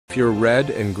If your red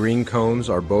and green cones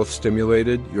are both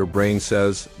stimulated, your brain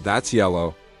says, "That's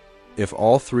yellow." If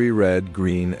all three red,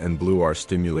 green, and blue are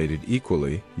stimulated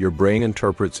equally, your brain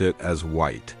interprets it as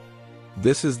white.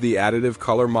 This is the additive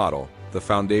color model, the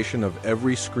foundation of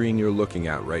every screen you're looking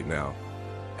at right now.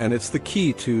 And it's the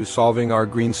key to solving our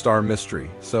green star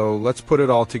mystery, so let's put it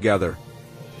all together.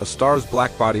 A star's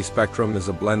blackbody spectrum is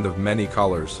a blend of many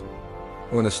colors.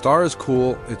 When a star is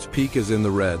cool, its peak is in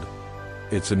the red.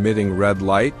 It's emitting red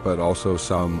light, but also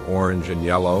some orange and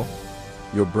yellow.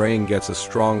 Your brain gets a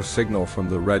strong signal from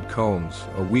the red cones,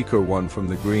 a weaker one from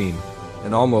the green,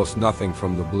 and almost nothing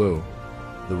from the blue.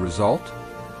 The result?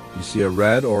 You see a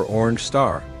red or orange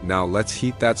star. Now let's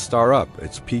heat that star up.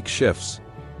 Its peak shifts.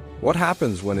 What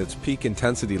happens when its peak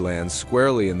intensity lands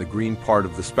squarely in the green part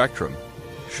of the spectrum?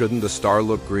 Shouldn't the star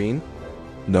look green?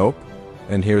 Nope.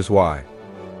 And here's why.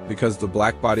 Because the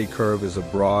blackbody curve is a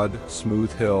broad,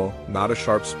 smooth hill, not a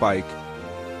sharp spike.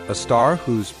 A star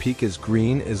whose peak is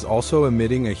green is also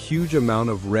emitting a huge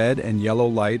amount of red and yellow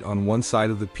light on one side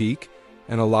of the peak,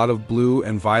 and a lot of blue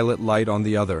and violet light on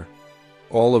the other.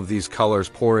 All of these colors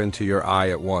pour into your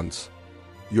eye at once.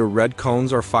 Your red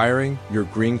cones are firing, your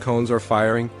green cones are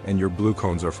firing, and your blue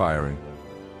cones are firing.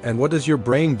 And what does your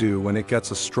brain do when it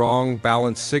gets a strong,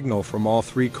 balanced signal from all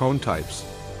three cone types?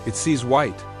 It sees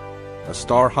white. A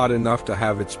star hot enough to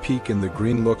have its peak in the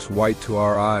green looks white to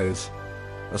our eyes.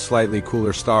 A slightly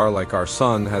cooler star like our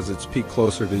sun has its peak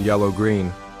closer to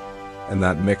yellow-green. And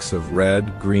that mix of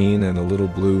red, green, and a little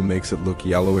blue makes it look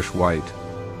yellowish-white.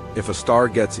 If a star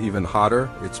gets even hotter,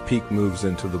 its peak moves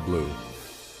into the blue.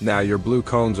 Now your blue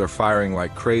cones are firing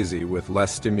like crazy with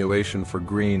less stimulation for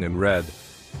green and red.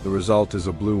 The result is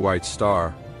a blue-white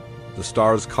star. The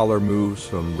star's color moves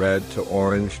from red to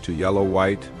orange to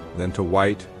yellow-white, then to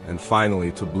white, and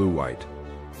finally to blue-white.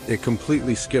 It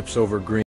completely skips over green.